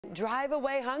Drive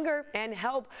away hunger and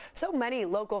help so many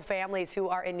local families who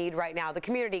are in need right now. The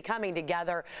community coming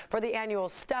together for the annual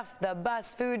Stuff the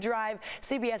Bus food drive.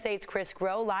 CBS 8's Chris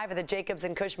Grow live at the Diegans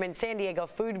and Cushman San Diego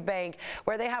Food Bank,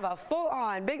 where they have a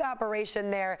full-on big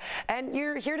operation there. And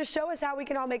you're here to show us how we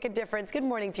can all make a difference. Good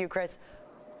morning to you, Chris.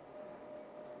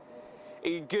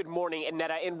 Good morning,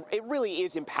 Annetta. And it really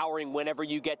is empowering whenever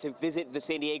you get to visit the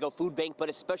San Diego Food Bank, but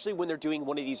especially when they're doing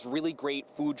one of these really great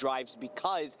food drives,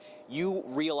 because you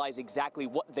realize exactly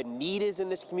what the need is in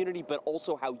this community, but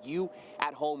also how you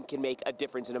at home can make a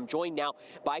difference. And I'm joined now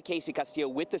by Casey Castillo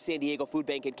with the San Diego Food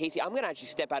Bank. And Casey, I'm going to actually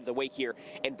step out of the way here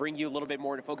and bring you a little bit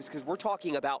more into focus, because we're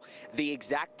talking about the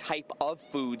exact type of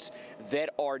foods that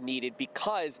are needed,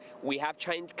 because we have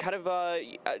kind of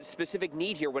a specific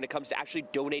need here when it comes to actually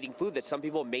donating food that some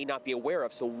people may not be aware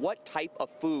of. So what type of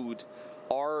food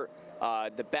are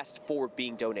the best for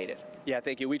being donated? Yeah,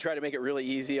 thank you. We try to make it really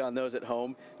easy on those at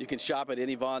home. You can shop at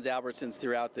any Vons Albertsons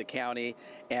throughout the county,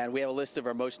 and we have a list of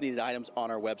our most needed items on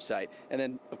our website. And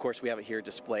then, of course, we have it here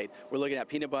displayed. We're looking at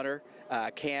peanut butter,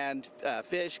 canned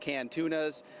fish, canned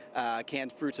tunas,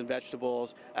 canned fruits and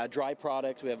vegetables, dry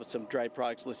products. We have some dry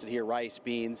products listed here: rice,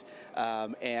 beans,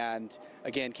 and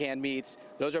again, canned meats.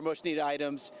 Those are most needed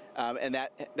items, and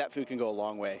that food can go a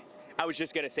long way. I was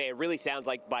just going to say, it really sounds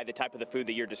like by the type of the food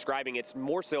that you're describing, it's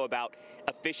more so about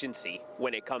efficiency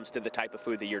when it comes to the type of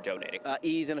food that you're donating.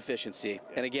 Ease and efficiency.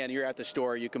 And again, you're at the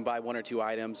store, you can buy one or two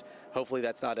items. Hopefully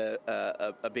that's not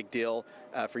a big deal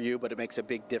for you, but it makes a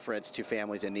big difference to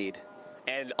families in need.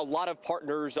 And a lot of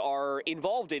partners are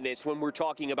involved in this when we're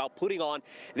talking about putting on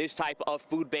this type of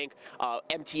food bank.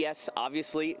 MTS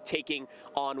obviously taking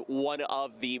on one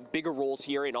of the bigger roles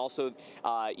here, and also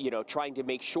trying to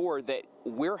make sure that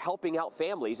we're helping out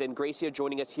families. And Gracia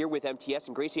joining us here with MTS.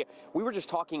 And Gracia, we were just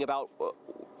talking about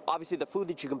obviously the food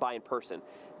that you can buy in person,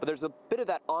 but there's a bit of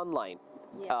that online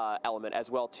element as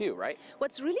well too, right?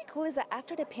 What's really cool is that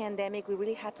after the pandemic, we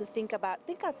really had to think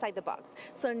outside the box.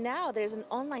 So now there's an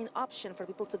online option for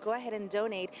people to go ahead and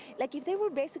donate. Like if they were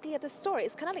basically at the store,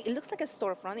 it's kind of like, it looks like a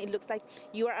storefront. It looks like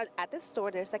you are at the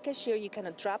store. There's a cashier. You kind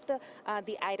of drop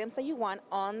the items that you want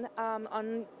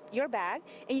on your bag,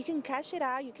 and you can cash it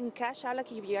out. You can cash out like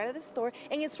if you're at the store,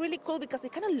 and it's really cool because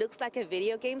it kind of looks like a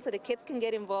video game, so the kids can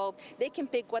get involved. They can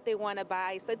pick what they want to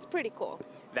buy, so it's pretty cool.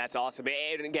 That's awesome.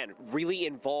 And again, really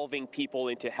involving people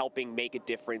into helping make a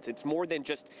difference. It's more than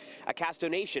just a cash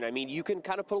donation. I mean, you can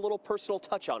kind of put a little personal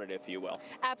touch on it, if you will.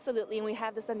 Absolutely, and we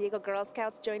have the San Diego Girl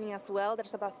Scouts joining as well.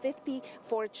 There's about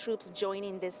 54 troops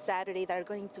joining this Saturday that are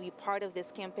going to be part of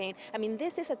this campaign. I mean,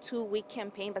 this is a 2-week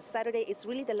campaign, but Saturday is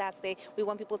really the last day. We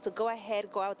want people to go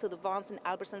out to the Vons and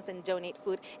Albertsons and donate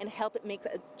food and help it make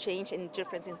a change and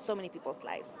difference in so many people's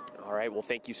lives. All right, well,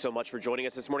 thank you so much for joining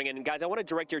us this morning. And guys, I want to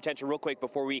direct your attention real quick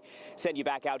before we send you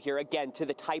back out here again to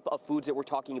the type of foods that we're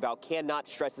talking about. Cannot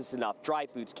stress this enough. Dry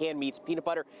foods, canned meats, peanut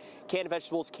butter, canned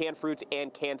vegetables, canned fruits,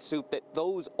 and canned soup, that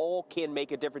those all can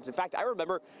make a difference. In fact, I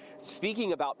remember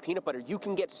speaking about peanut butter, you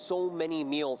can get so many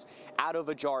meals out of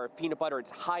a jar of peanut butter.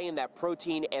 It's high in that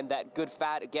protein and that good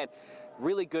fat. Again,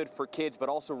 really good for kids, but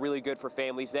also really good for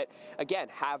families that, again,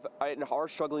 have and are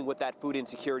struggling with that food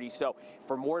insecurity. So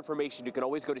for more information, you can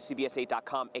always go to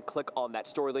CBS8.com and click on that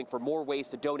story link for more ways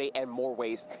to donate and more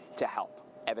ways to help.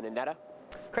 Evan and Netta?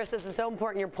 Chris, this is so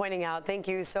important you're pointing out. Thank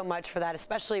you so much for that,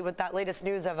 especially with that latest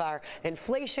news of our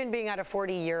inflation being at a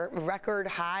 40-year record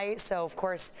high. So, of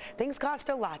course, things cost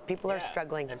a lot. People are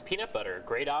struggling. And peanut butter,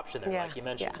 great option there, like you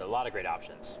mentioned. A lot of great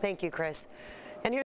options. Thank you, Chris. And here's